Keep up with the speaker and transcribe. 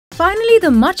Finally, the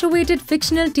much-awaited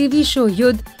fictional TV show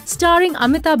Yudh, starring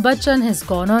Amitabh Bachchan, has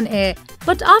gone on air.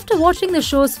 But after watching the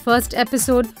show's first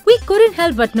episode, we couldn't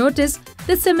help but notice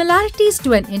the similarities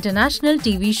to an international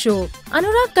TV show.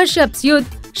 Anurag Kashyap's Yudh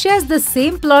shares the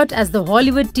same plot as the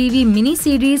Hollywood TV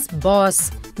miniseries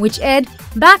Boss, which aired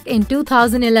back in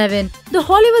 2011. The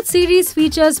Hollywood series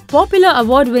features popular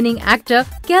award-winning actor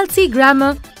Kelsey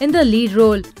Grammer in the lead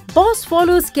role. Boss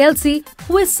follows Kelsey,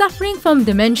 who is suffering from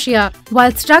dementia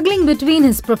while struggling between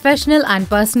his professional and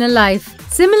personal life.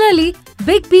 Similarly,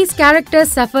 Big B's character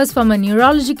suffers from a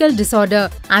neurological disorder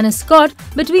and is caught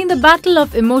between the battle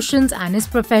of emotions and his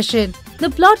profession. The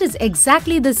plot is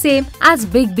exactly the same as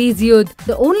Big B's Yudh,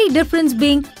 the only difference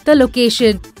being the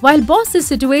location. While Boss is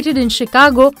situated in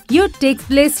Chicago, Yudh takes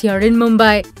place here in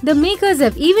Mumbai. The makers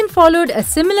have even followed a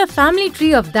similar family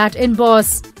tree of that in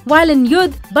Boss. While in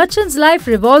Yudh, Bachchan's life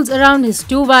revolves around his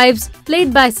two wives,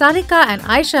 played by Sarika and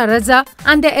Aisha Raza,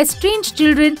 and their estranged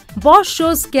children. Boss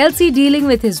shows Kelsey dealing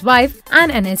with his wife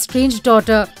and an estranged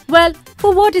daughter. Well,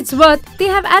 for what it's worth, they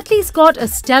have at least got a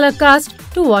stellar cast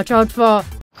to watch out for.